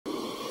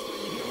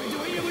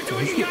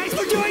Guys,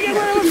 we're doing it!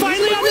 We're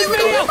finally on this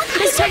video!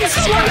 It's taking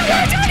so long! We're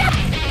doing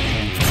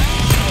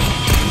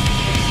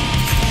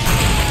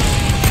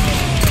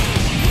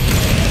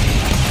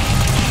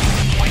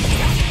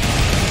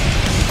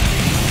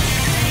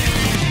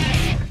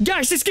it!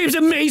 Guys, this game's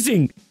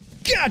amazing!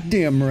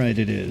 Goddamn right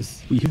it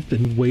is. We have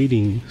been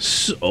waiting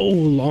so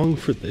long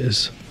for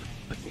this.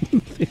 I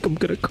think I'm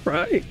gonna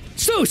cry.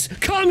 Soos,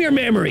 calm your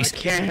memories. I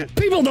can't.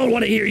 People don't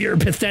want to hear your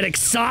pathetic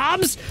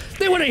sobs.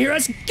 They want to hear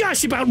us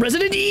gush about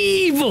Resident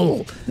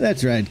Evil.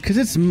 That's right, because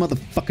it's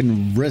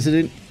motherfucking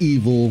Resident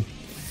Evil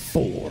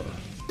 4.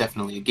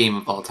 Definitely a game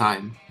of all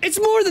time. It's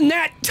more than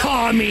that,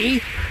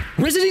 Tommy.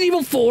 Resident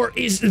Evil 4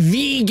 is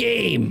the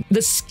game, the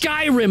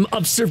Skyrim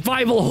of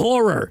survival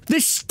horror, the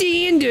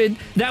standard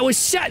that was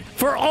set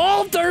for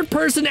all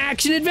third-person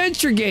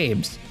action-adventure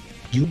games.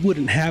 You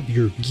wouldn't have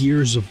your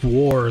Gears of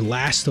War,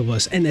 Last of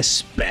Us, and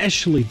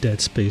especially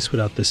Dead Space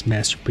without this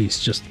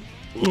masterpiece. Just,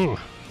 ugh.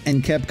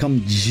 And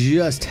Capcom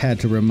just had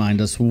to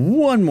remind us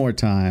one more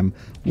time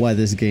why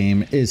this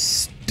game is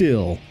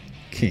still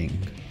king.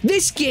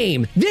 This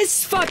game,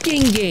 this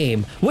fucking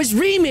game, was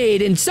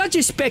remade in such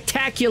a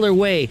spectacular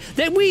way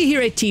that we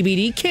here at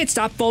TBD can't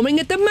stop foaming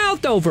at the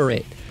mouth over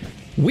it.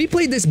 We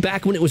played this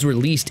back when it was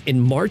released in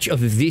March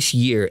of this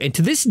year, and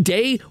to this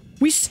day,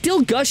 we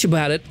still gush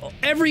about it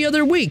every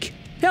other week.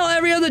 Hell,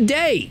 every other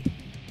day.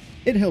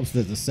 It helps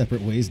that the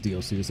Separate Ways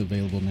DLC is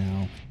available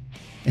now,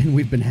 and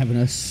we've been having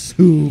a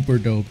super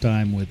dope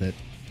time with it.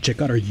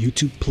 Check out our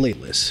YouTube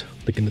playlist,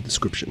 link in the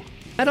description.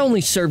 That only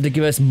served to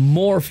give us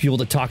more fuel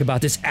to talk about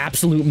this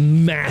absolute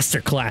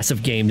masterclass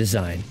of game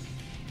design.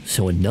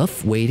 So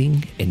enough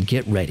waiting and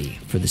get ready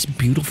for this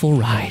beautiful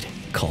ride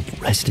called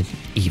Resident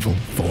Evil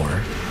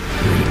 4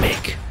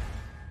 Remake.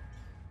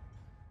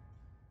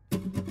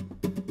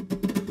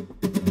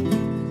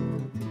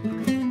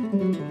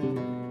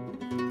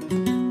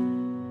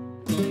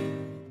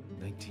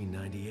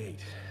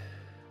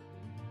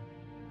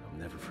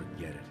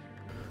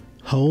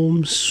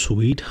 Home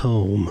sweet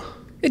home.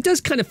 It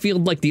does kind of feel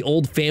like the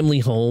old family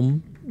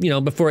home, you know,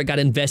 before it got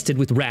invested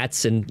with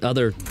rats and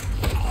other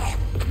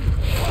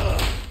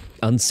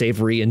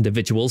unsavory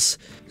individuals.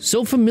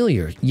 So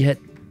familiar, yet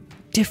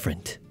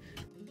different.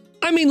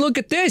 I mean, look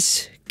at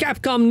this.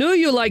 Capcom knew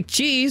you liked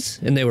cheese,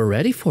 and they were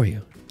ready for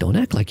you. Don't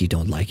act like you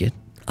don't like it.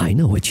 I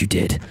know what you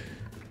did.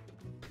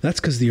 That's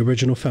because the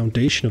original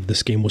foundation of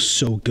this game was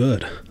so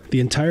good. The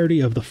entirety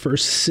of the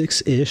first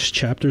 6-ish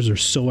chapters are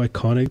so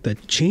iconic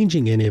that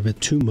changing any of it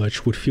too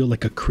much would feel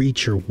like a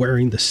creature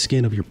wearing the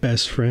skin of your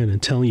best friend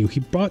and telling you he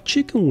brought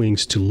chicken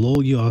wings to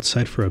lull you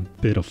outside for a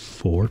bit of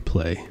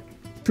foreplay.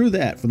 True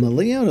that, from the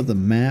layout of the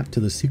map to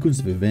the sequence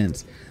of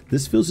events,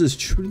 this feels as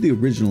true to the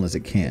original as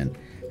it can.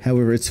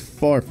 However, it's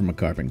far from a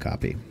carbon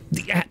copy.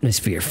 The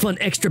atmosphere, fun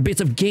extra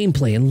bits of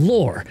gameplay and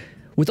lore,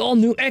 with all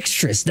new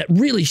extras that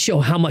really show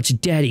how much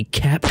Daddy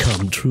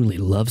Capcom truly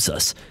loves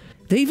us.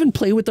 They even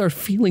play with our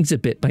feelings a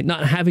bit by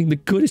not having the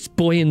goodest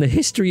boy in the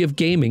history of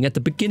gaming at the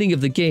beginning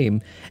of the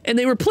game, and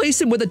they replace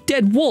him with a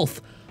dead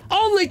wolf,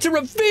 only to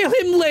reveal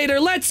him later.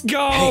 Let's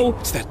go! Hey,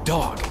 it's that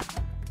dog.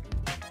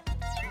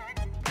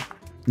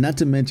 Not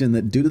to mention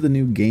that due to the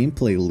new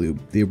gameplay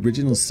loop, the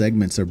original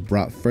segments are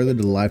brought further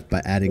to life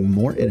by adding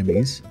more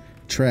enemies,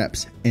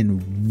 traps,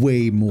 and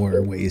way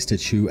more ways to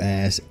chew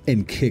ass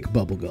and kick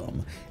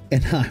bubblegum.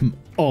 And I'm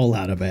all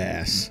out of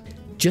ass.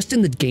 Just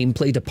in the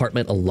gameplay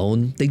department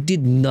alone, they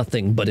did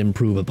nothing but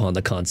improve upon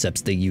the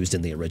concepts they used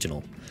in the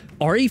original.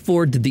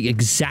 RE4 did the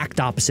exact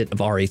opposite of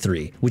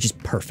RE3, which is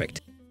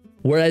perfect.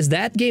 Whereas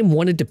that game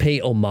wanted to pay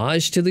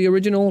homage to the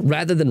original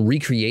rather than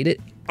recreate it,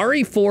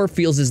 RE4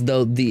 feels as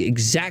though the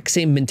exact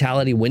same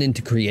mentality went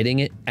into creating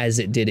it as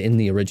it did in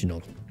the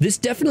original. This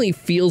definitely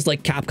feels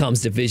like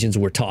Capcom's divisions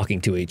were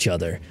talking to each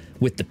other,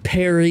 with the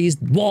parries,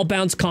 wall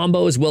bounce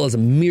combo, as well as a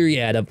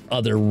myriad of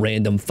other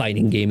random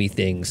fighting gamey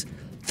things.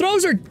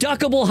 Throws are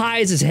duckable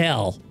highs as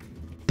hell.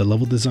 The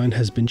level design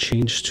has been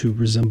changed to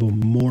resemble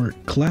more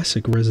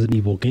classic Resident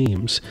Evil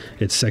games.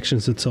 It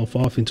sections itself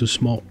off into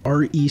small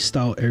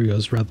RE-style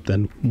areas rather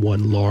than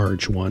one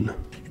large one.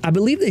 I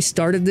believe they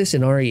started this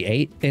in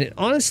RE8, and it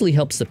honestly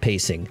helps the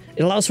pacing.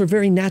 It allows for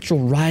very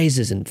natural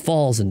rises and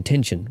falls in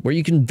tension, where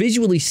you can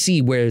visually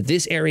see where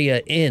this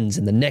area ends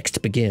and the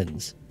next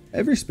begins.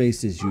 Every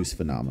space is used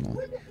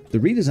phenomenally. The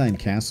redesigned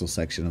castle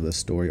section of the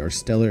story are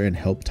stellar and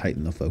help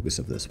tighten the focus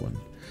of this one.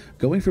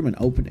 Going from an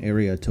open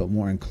area to a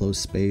more enclosed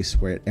space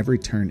where at every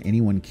turn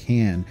anyone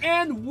can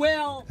and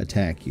will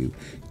attack you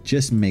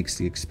just makes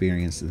the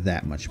experience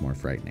that much more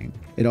frightening.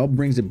 It all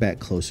brings it back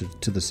closer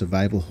to the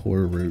survival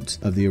horror roots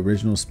of the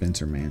original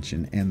Spencer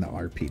Mansion and the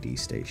RPD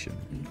station.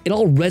 It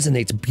all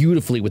resonates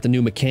beautifully with the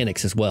new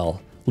mechanics as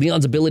well.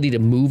 Leon's ability to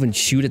move and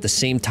shoot at the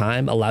same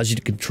time allows you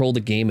to control the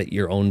game at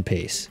your own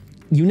pace.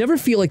 You never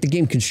feel like the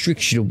game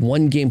constricts you to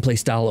one gameplay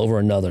style over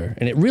another,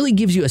 and it really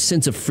gives you a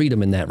sense of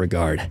freedom in that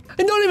regard.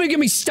 And don't even get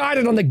me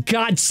started on the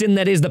godsend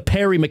that is the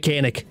parry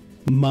mechanic.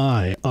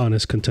 My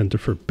honest contender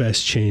for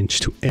best change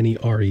to any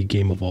RE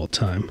game of all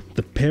time.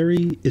 The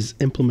parry is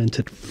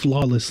implemented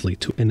flawlessly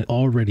to an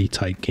already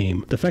tight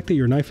game. The fact that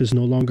your knife is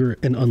no longer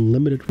an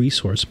unlimited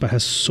resource but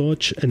has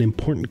such an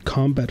important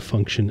combat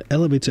function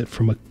elevates it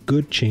from a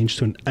good change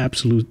to an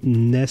absolute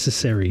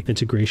necessary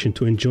integration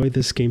to enjoy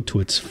this game to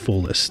its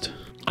fullest.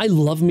 I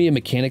love me a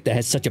mechanic that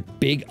has such a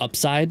big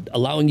upside,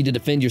 allowing you to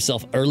defend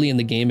yourself early in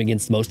the game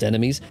against most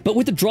enemies, but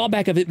with the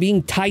drawback of it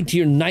being tied to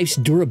your knife's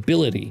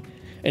durability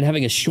and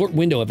having a short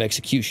window of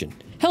execution.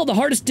 Hell, the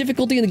hardest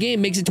difficulty in the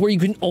game makes it to where you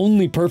can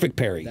only perfect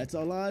parry. That's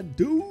all I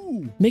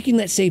do. Making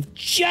that save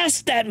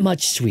just that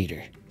much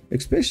sweeter.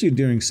 Especially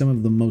during some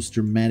of the most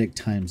dramatic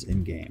times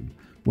in game.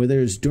 Whether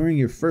it's during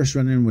your first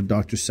run-in with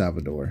Dr.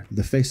 Salvador,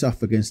 the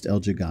face-off against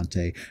El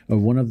Gigante, or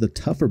one of the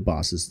tougher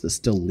bosses that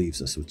still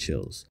leaves us with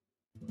chills.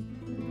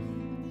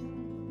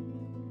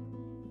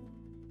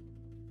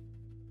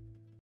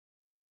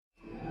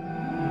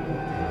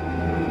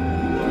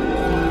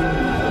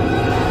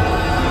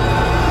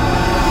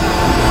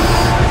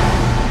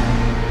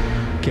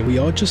 Can we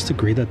all just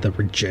agree that the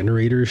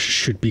Regenerators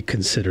should be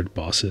considered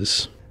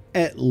bosses?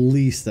 At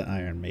least the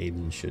Iron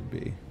Maiden should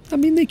be. I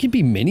mean, they can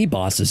be mini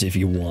bosses if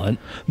you want.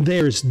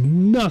 There's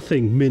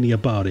nothing mini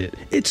about it.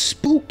 It's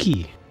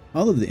spooky.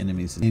 All of the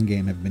enemies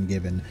in-game have been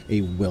given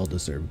a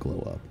well-deserved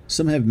glow-up.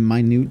 Some have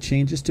minute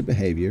changes to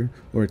behavior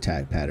or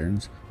attack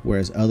patterns,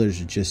 whereas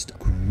others are just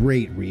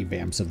great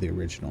revamps of the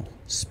original,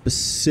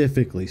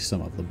 specifically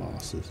some of the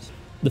bosses.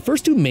 The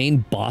first two main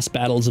boss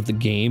battles of the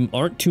game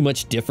aren't too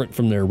much different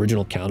from their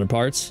original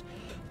counterparts.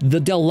 The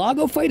Del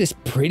Lago fight is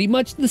pretty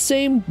much the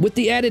same, with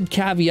the added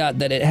caveat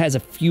that it has a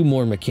few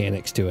more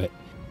mechanics to it.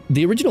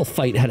 The original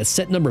fight had a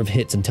set number of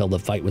hits until the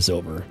fight was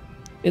over.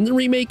 In the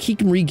remake, he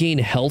can regain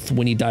health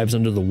when he dives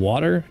under the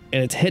water,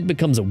 and its head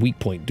becomes a weak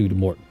point to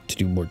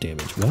do more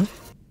damage. What?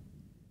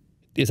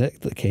 Is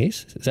that the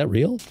case? Is that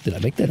real? Did I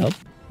make that up?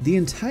 The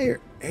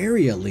entire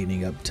area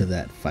leading up to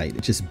that fight,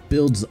 it just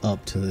builds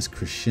up to this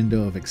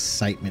crescendo of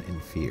excitement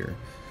and fear.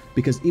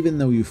 Because even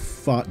though you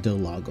fought Del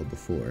Lago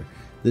before,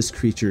 this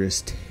creature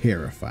is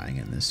terrifying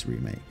in this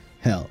remake.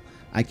 Hell,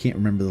 I can't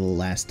remember the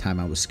last time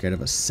I was scared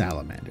of a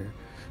salamander,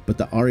 but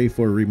the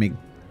RE4 Remake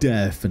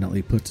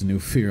definitely puts a new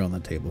fear on the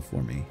table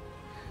for me.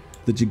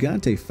 The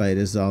Gigante fight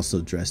is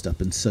also dressed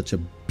up in such a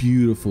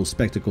beautiful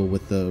spectacle,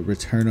 with the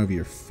return of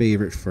your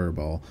favorite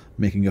furball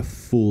making a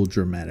full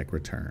dramatic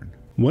return.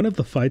 One of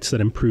the fights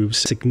that improves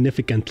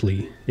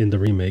significantly in the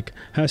remake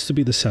has to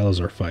be the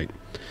Salazar fight.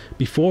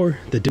 Before,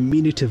 the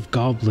diminutive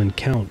goblin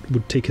Count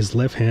would take his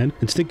left hand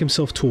and stick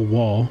himself to a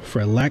wall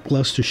for a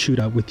lackluster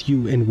shootout with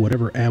you and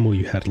whatever ammo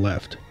you had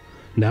left.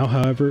 Now,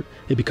 however,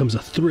 it becomes a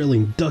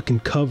thrilling duck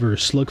and cover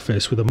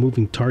slugfest with a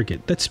moving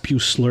target that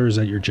spews slurs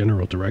at your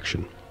general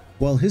direction.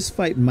 While his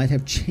fight might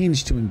have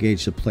changed to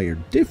engage the player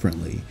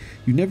differently,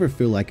 you never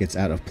feel like it's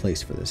out of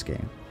place for this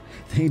game.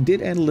 They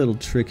did add a little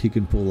trick you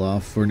can pull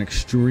off for an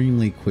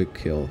extremely quick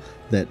kill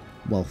that,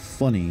 while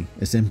funny,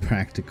 is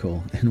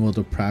impractical and will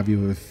deprive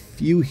you of a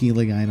few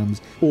healing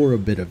items or a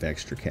bit of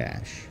extra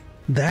cash.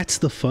 That's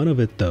the fun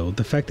of it though,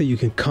 the fact that you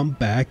can come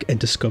back and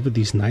discover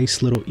these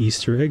nice little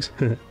Easter eggs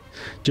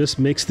just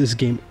makes this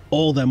game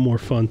all that more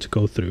fun to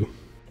go through.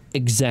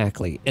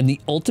 Exactly, and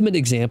the ultimate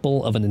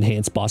example of an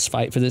enhanced boss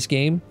fight for this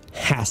game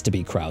has to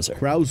be Krauser.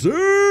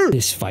 Krauser!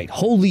 This fight,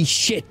 holy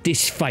shit,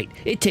 this fight.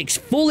 It takes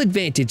full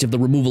advantage of the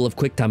removal of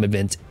QuickTime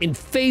events in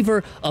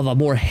favor of a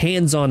more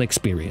hands-on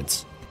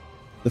experience.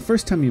 The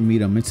first time you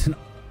meet him, it's an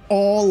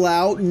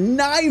all-out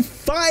knife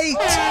fight!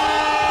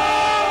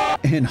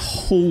 And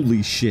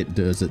holy shit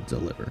does it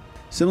deliver.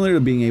 Similar to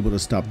being able to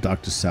stop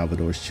Dr.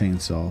 Salvador's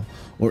chainsaw,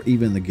 or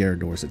even the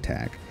Gyarados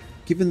attack,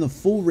 given the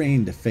full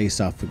reign to face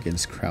off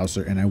against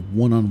Krauser in a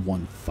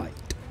one-on-one fight,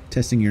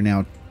 testing your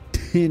now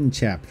 10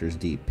 chapters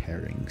deep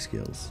parrying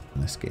skills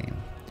in this game.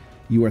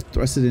 You are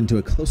thrusted into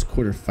a close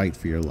quarter fight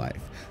for your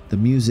life. The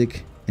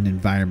music and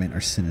environment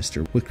are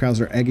sinister, with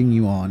Krauser egging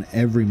you on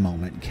every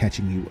moment,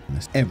 catching you in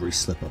every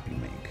slip up you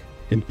make.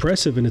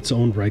 Impressive in its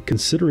own right,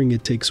 considering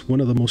it takes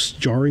one of the most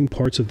jarring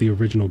parts of the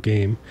original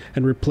game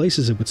and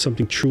replaces it with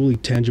something truly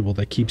tangible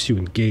that keeps you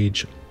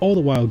engaged, all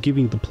the while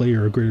giving the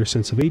player a greater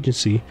sense of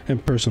agency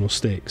and personal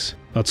stakes.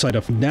 Outside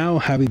of now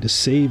having to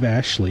save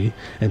Ashley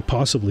and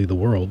possibly the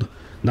world,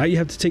 now you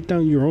have to take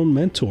down your own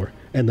mentor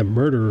and the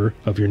murderer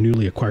of your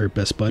newly acquired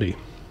best buddy.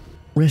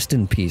 Rest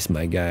in peace,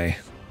 my guy.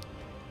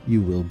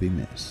 You will be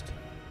missed.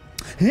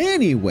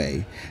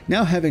 Anyway,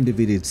 now having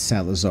defeated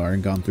Salazar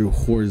and gone through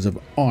hordes of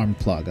armed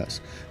plagas,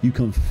 you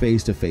come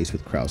face to face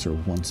with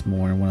Krauser once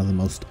more in one of the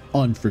most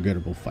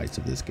unforgettable fights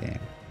of this game.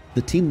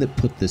 The team that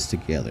put this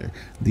together,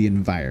 the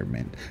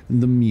environment,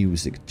 the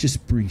music,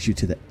 just brings you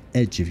to the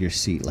edge of your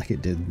seat like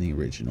it did in the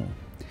original.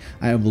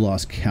 I have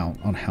lost count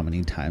on how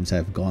many times I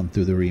have gone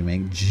through the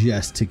remake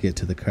just to get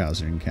to the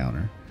Krauser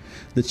encounter.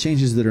 The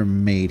changes that are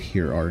made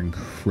here are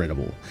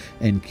incredible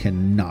and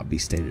cannot be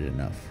stated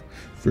enough.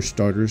 For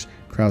starters,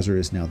 Krauser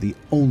is now the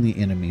only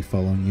enemy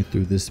following you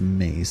through this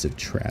maze of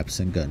traps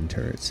and gun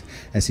turrets,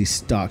 as he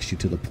stalks you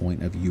to the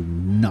point of you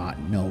not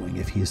knowing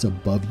if he is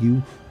above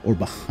you or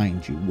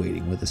behind you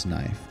waiting with his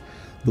knife.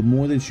 The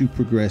more that you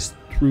progress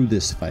through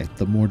this fight,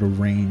 the more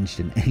deranged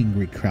and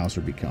angry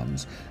Krauser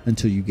becomes,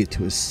 until you get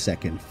to his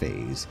second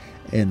phase,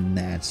 and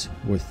that's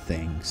where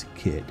things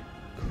get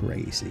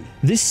crazy.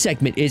 This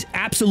segment is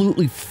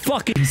absolutely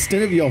fucking...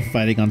 Instead of y'all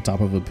fighting on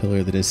top of a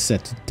pillar that is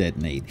set to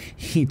detonate,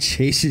 he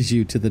chases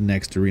you to the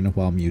next arena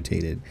while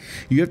mutated.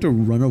 You have to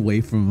run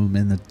away from him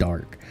in the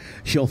dark.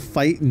 You'll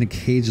fight in a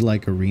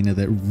cage-like arena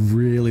that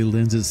really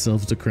lends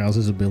itself to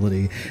Krauser's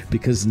ability,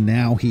 because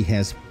now he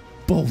has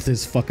both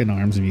his fucking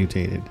arms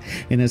mutated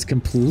and has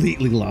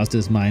completely lost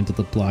his mind to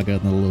the Plaga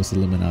and the Los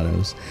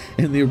Eliminados.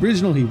 In the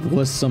original, he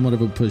was somewhat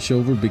of a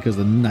pushover because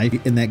the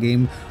knife in that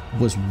game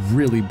was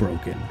really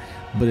broken.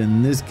 But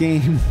in this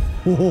game,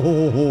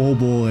 oh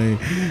boy,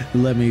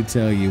 let me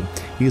tell you,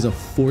 he's a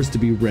force to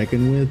be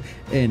reckoned with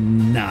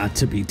and not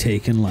to be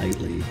taken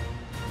lightly.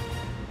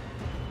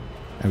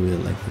 I really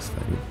like this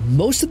fight.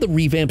 Most of the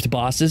revamped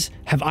bosses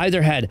have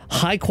either had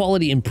high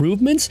quality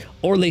improvements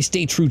or they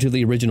stay true to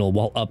the original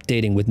while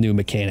updating with new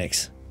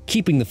mechanics,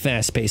 keeping the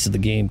fast pace of the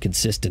game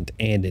consistent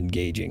and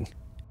engaging.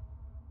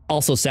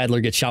 Also,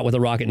 Sadler gets shot with a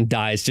rocket and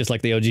dies just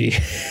like the OG.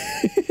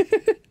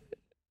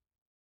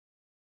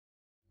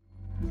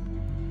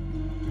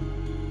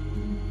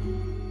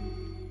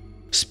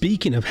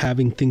 Speaking of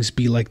having things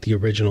be like the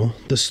original,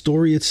 the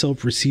story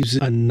itself receives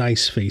a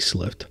nice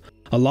facelift.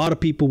 A lot of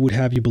people would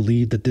have you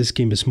believe that this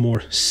game is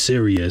more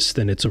serious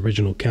than its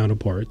original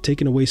counterpart,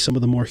 taking away some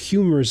of the more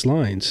humorous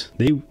lines.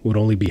 They would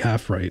only be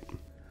half right.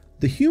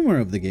 The humor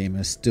of the game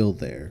is still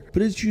there,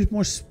 but it's used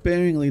more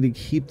sparingly to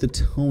keep the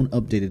tone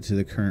updated to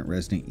the current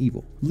Resident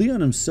Evil.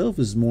 Leon himself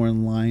is more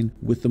in line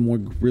with the more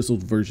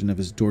grizzled version of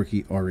his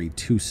dorky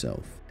RE2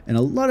 self, and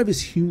a lot of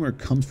his humor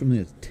comes from the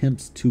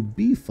attempts to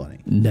be funny.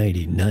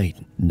 Nighty night,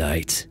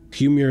 night.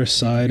 Humor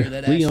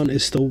aside, Leon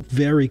is still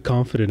very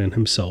confident in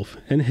himself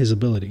and his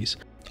abilities,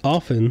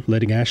 often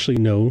letting Ashley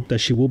know that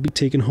she will be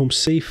taken home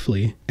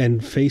safely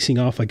and facing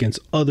off against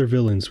other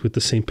villains with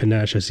the same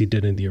panache as he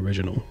did in the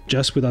original,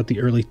 just without the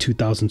early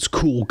 2000s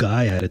cool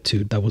guy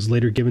attitude that was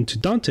later given to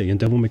Dante in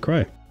Devil May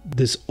Cry.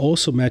 This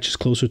also matches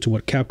closer to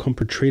what Capcom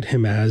portrayed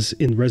him as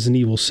in Resident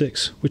Evil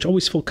 6, which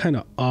always felt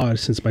kinda odd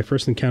since my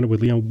first encounter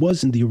with Leon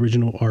was in the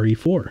original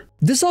RE4.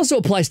 This also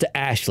applies to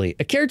Ashley,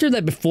 a character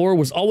that before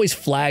was always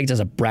flagged as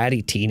a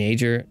bratty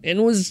teenager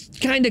and was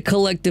kinda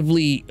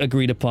collectively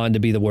agreed upon to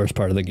be the worst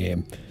part of the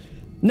game.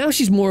 Now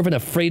she's more of an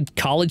afraid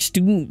college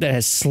student that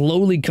has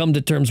slowly come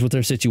to terms with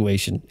her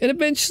situation, and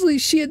eventually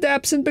she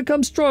adapts and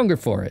becomes stronger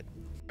for it.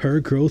 Her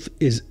growth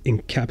is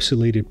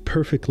encapsulated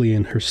perfectly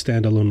in her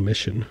standalone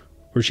mission,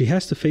 where she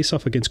has to face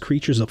off against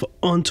creatures of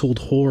untold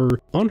horror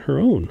on her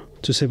own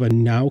to save a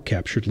now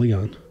captured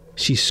Leon.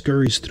 She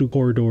scurries through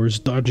corridors,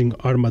 dodging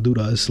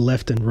armaduras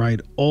left and right,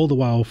 all the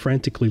while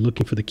frantically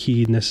looking for the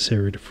key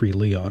necessary to free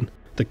Leon.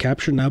 The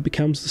capture now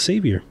becomes the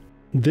savior.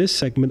 This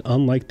segment,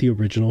 unlike the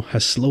original,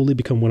 has slowly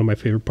become one of my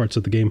favorite parts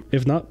of the game,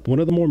 if not one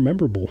of the more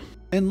memorable.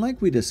 And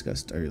like we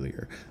discussed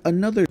earlier,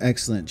 another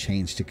excellent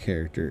change to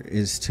character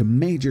is to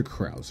Major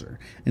Krauser.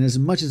 And as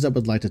much as I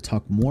would like to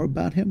talk more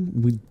about him,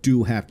 we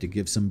do have to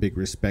give some big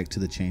respect to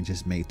the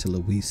changes made to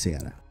Luis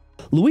Sierra.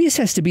 Luis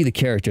has to be the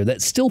character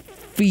that still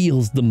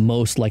feels the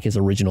most like his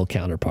original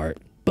counterpart,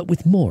 but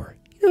with more.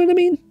 You know what I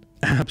mean?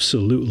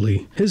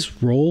 Absolutely.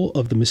 His role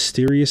of the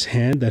mysterious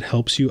hand that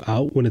helps you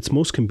out when it's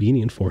most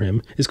convenient for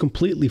him is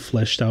completely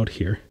fleshed out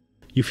here.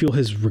 You feel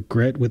his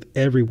regret with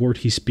every word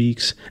he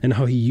speaks and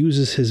how he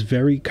uses his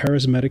very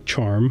charismatic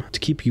charm to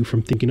keep you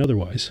from thinking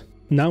otherwise.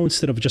 Now,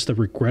 instead of just a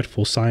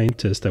regretful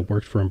scientist that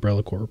worked for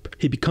Umbrella Corp,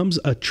 he becomes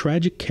a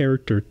tragic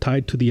character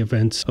tied to the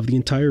events of the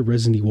entire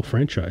Resident Evil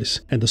franchise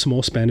and the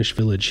small Spanish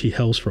village he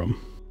hails from.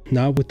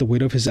 Now, with the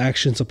weight of his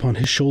actions upon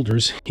his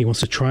shoulders, he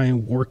wants to try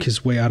and work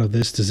his way out of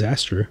this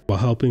disaster while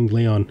helping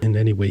Leon in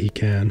any way he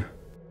can.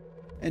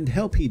 And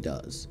help he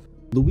does.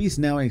 Luis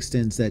now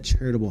extends that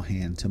charitable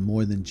hand to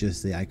more than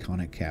just the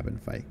iconic cabin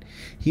fight.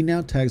 He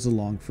now tags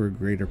along for a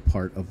greater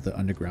part of the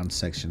underground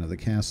section of the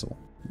castle.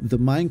 The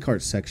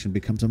minecart section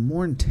becomes a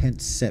more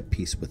intense set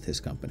piece with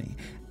his company,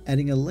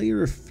 adding a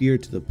layer of fear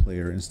to the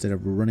player instead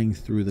of running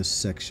through the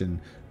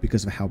section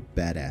because of how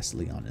badass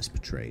Leon is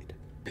portrayed.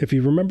 If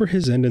you remember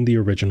his end in the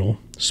original,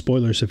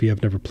 spoilers if you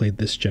have never played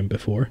this gem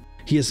before,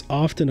 he is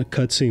often a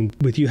cutscene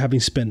with you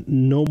having spent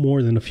no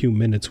more than a few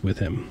minutes with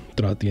him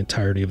throughout the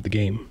entirety of the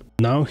game.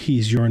 Now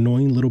he's your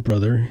annoying little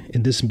brother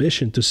in this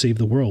mission to save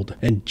the world,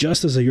 and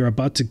just as you're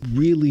about to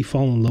really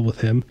fall in love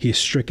with him, he is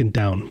stricken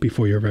down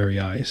before your very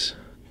eyes.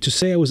 To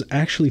say I was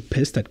actually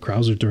pissed at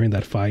Krauser during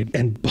that fight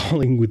and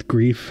bawling with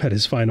grief at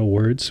his final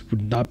words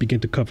would not begin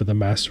to cover the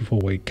masterful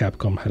way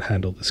Capcom had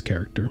handled this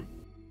character.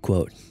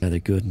 Quote, neither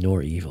good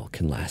nor evil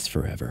can last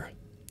forever.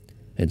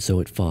 And so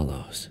it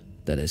follows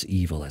that as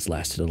evil has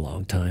lasted a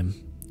long time,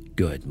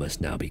 good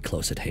must now be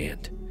close at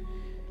hand.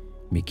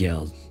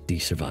 Miguel de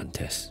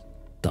Cervantes,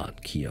 Don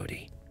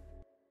Quixote.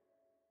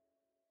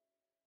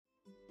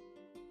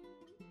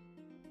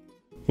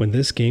 When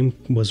this game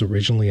was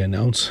originally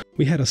announced,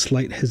 we had a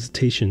slight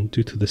hesitation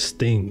due to the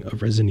sting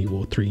of Resident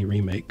Evil 3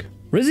 Remake.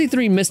 Resi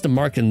 3 missed the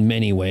mark in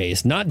many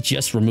ways, not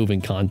just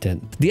removing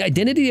content. The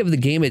identity of the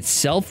game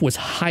itself was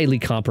highly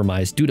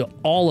compromised due to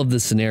all of the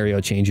scenario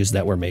changes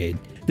that were made.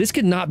 This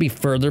could not be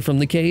further from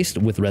the case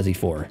with Resi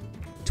 4.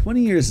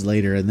 20 years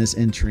later, and this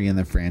entry in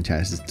the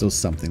franchise is still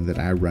something that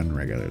I run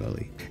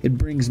regularly. It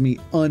brings me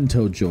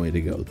untold joy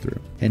to go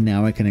through, and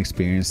now I can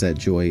experience that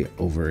joy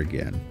over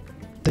again.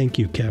 Thank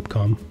you,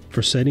 Capcom,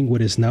 for setting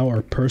what is now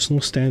our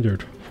personal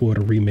standard for what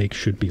a remake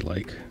should be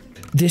like.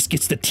 This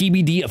gets the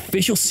TBD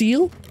official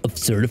seal of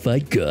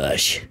Certified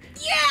Gush.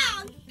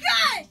 Yeah,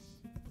 Gush!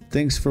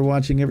 Thanks for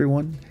watching,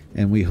 everyone,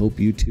 and we hope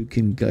you too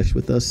can gush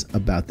with us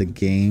about the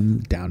game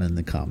down in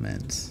the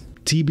comments.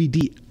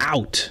 TBD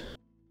out!